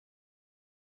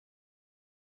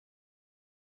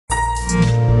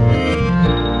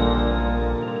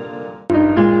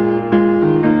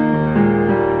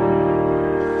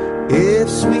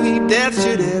that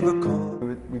should ever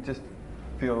come. We just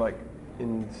feel like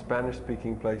in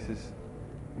Spanish-speaking places,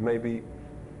 maybe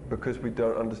because we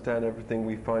don't understand everything,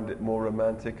 we find it more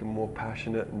romantic and more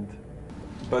passionate.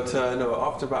 But no,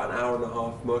 after about an hour and a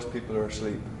half, most people are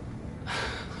asleep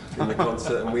in the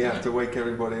concert, and we have to wake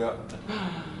everybody up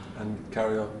and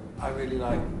carry on. I really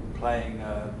like playing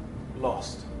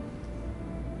Lost.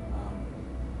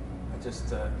 I just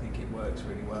think it works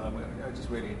really well. I just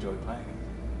really enjoy playing it.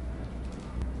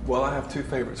 Well, I have two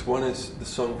favourites. One is the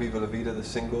song Viva la Vida, the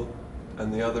single,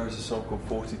 and the other is a song called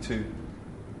 42.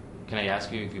 Can I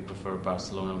ask you if you prefer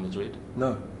Barcelona or Madrid?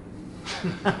 No.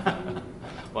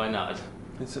 Why not?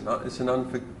 It's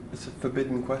a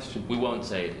forbidden question. We won't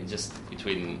say it, it's just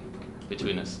between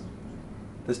us.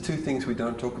 There's two things we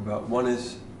don't talk about. One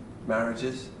is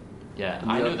marriages. Yeah,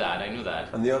 I knew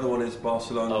that. And the other one is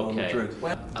Barcelona or Madrid.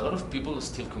 Well, a lot of people are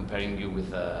still comparing you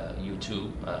with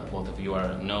U2. Both of you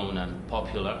are known and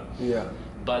popular. Yeah.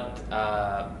 But,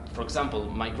 for example,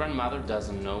 my grandmother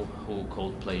doesn't know who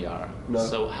Coldplay are. No.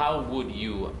 So how would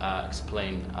you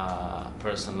explain a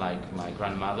person like my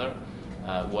grandmother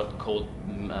what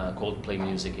Coldplay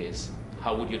music is?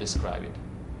 How would you describe it?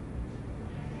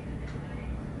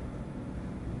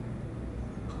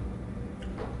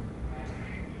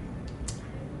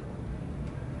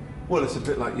 Well, it's a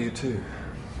bit like U2.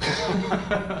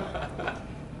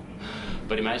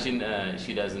 But imagine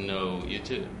she doesn't know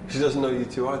U2. She doesn't know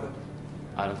U2 either.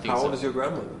 I don't think so. so. How old is your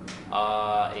grandmother?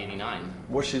 89.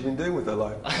 What's she been doing with her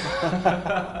life?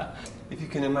 If you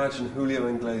can imagine Julio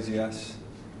Iglesias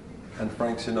and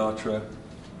Frank Sinatra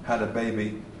had a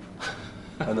baby,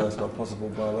 I know it's not possible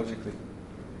biologically.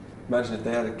 Imagine if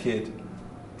they had a kid,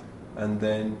 and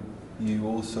then you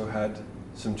also had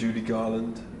some Judy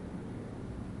Garland.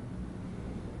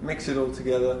 Mix it all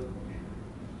together,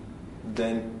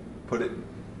 then put it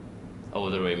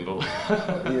over the rainbow.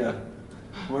 Yeah.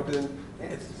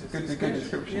 It's a good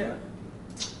description. Yeah.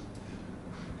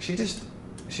 She just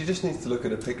needs to look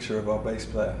at a picture of our bass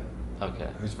player. Okay.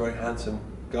 Who's a very handsome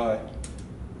guy,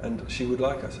 and she would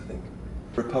like us, I think.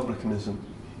 Republicanism.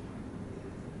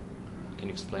 Can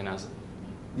you explain us?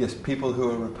 Yes, people who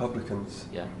are Republicans.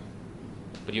 Yeah.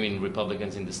 But you mean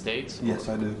Republicans in the States? Yes,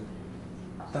 I do.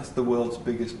 That's the world's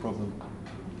biggest problem,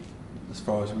 as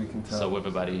far as we can tell. So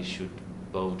everybody should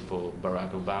vote for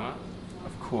Barack Obama?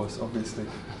 Of course, obviously.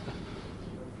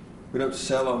 We don't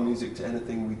sell our music to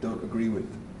anything we don't agree with.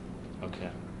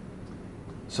 Okay.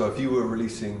 So if you were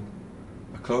releasing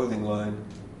a clothing line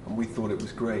and we thought it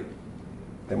was great,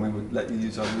 then we would let you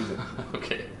use our music.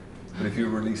 Okay. But if you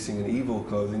were releasing an evil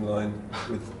clothing line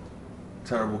with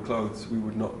terrible clothes, we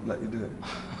would not let you do it.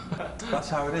 That's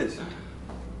how it is.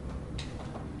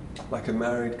 Like a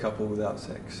married couple without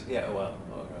sex. Yeah, well,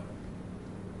 or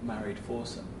a married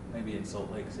foursome, maybe in Salt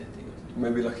Lake City or something.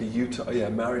 Maybe like a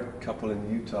married couple in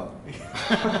Utah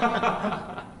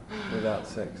without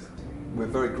sex. We're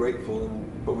very grateful,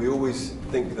 but we always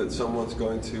think that someone's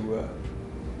going to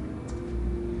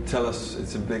tell us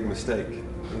it's a big mistake,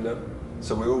 you know?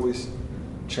 So we're always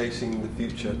chasing the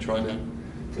future, trying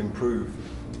to improve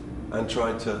and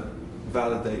trying to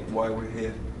validate why we're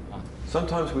here.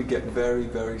 Sometimes we get very,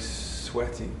 very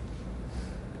sweaty.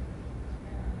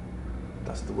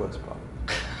 That's the worst part.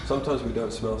 Sometimes we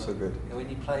don't smell so good. When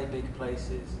you play big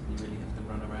places, you really have to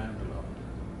run around a lot.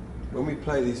 When we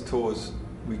play these tours,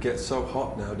 we get so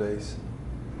hot nowadays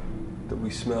that we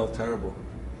smell terrible.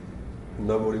 And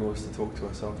nobody wants to talk to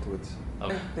us afterwards.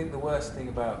 I think the worst thing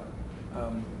about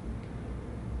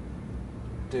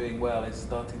doing well is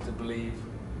starting to believe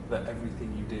that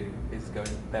everything you do is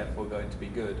therefore going to be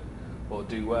good or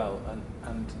do well,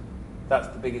 and that's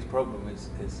the biggest problem is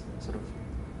sort of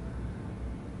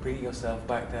bringing yourself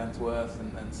back down to earth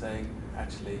and saying,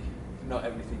 actually, not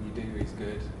everything you do is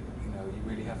good. You know, you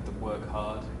really have to work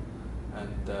hard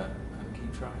and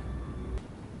keep trying.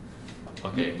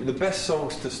 Okay. The best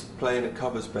songs to play in a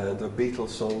covers band are Beatles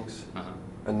songs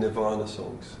and Nirvana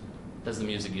songs. That's the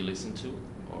music you listen to,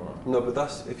 or? No, but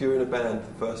that's if you're in a band,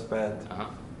 the first band.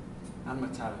 And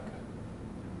Metallica.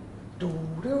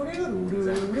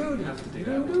 Exactly. You have to do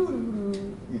that.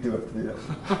 You do have to do that.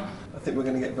 I think we're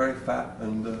going to get very fat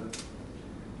and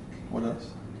what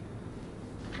else?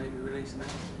 Maybe release an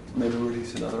album. Maybe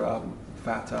release another album,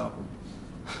 fat album.